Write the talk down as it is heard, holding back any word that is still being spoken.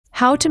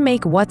How to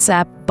make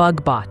WhatsApp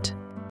bug bot.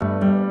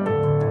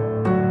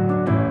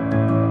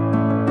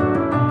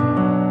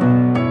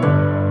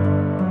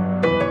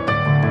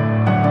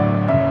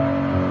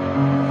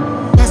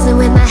 Messing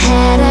with my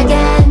head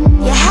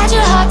again. You had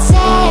your heart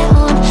set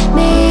on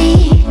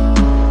me,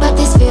 but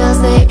these feels,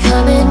 they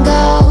come and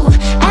go,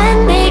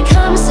 and they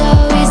come so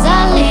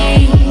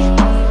easily.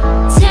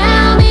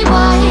 Tell me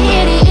what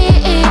it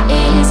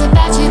is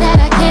about you that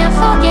I can't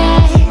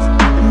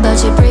forget,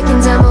 but you're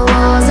breaking down my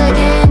walls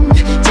again,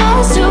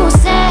 just to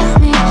set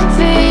me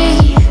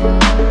free.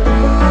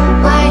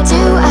 Why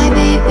do I,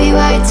 baby,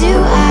 why do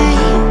I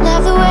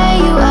love the way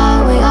you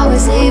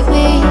always leave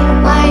me?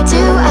 Why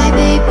do I,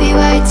 baby,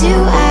 why do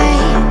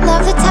I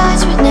love the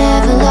touch but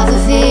never love the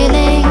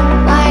feeling?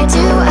 Why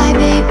do I,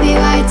 baby,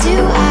 why do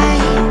I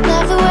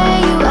love the way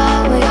you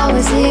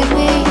always leave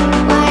me?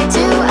 Why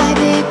do I,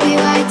 baby,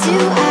 why do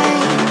I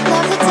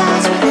love the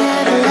touch but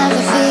never love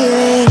the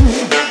feeling?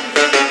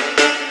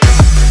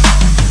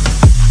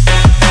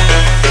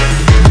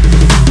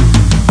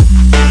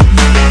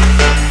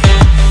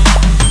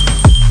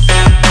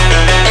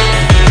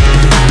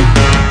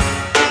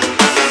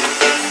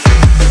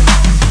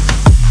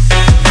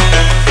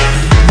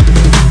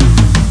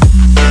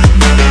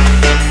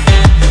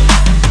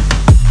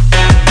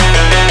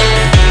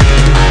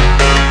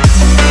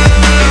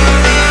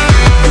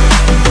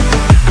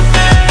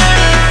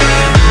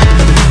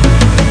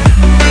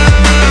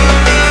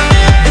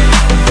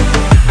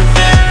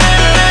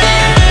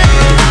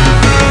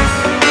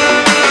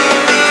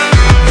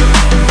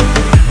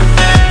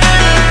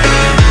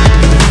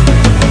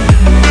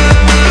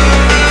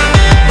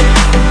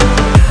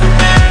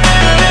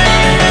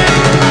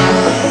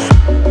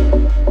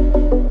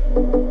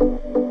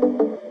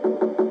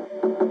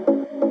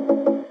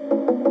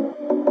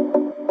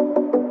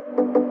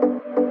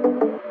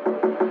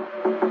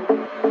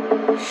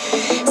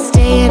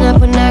 Staying up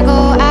when I go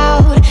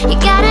out, you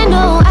gotta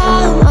know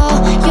I'm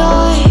all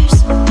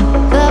yours.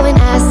 But when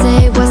I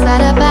say what's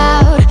that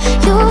about,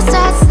 you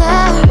start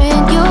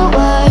slurring your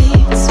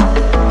words.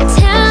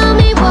 Tell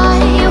me why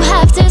you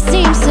have to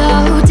seem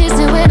so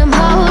distant when I'm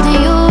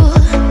holding you.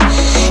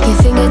 Your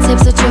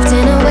fingertips are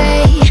drifting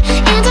away,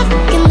 and I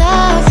fucking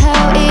love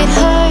how it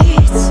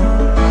hurts.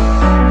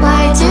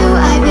 Why do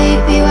I,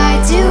 baby, why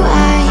do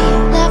I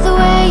love the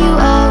way you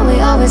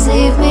always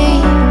leave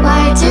me?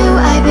 Why do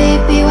I,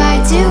 baby, why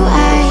do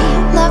I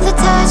love the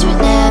touch but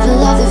never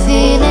love the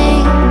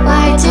feeling?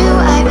 Why do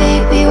I,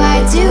 baby,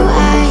 why do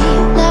I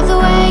love the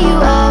way you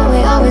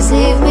always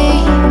leave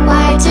me?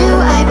 Why do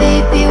I,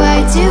 baby,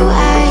 why do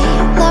I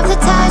love the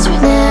touch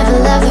but never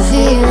love the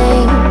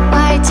feeling?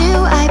 Why do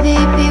I,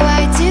 baby,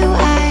 why do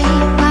I?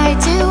 Why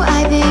do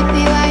I,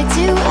 baby, why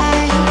do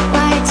I?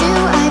 Why do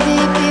I,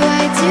 baby,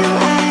 why do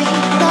I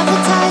love the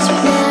touch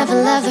but never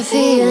love the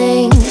feeling?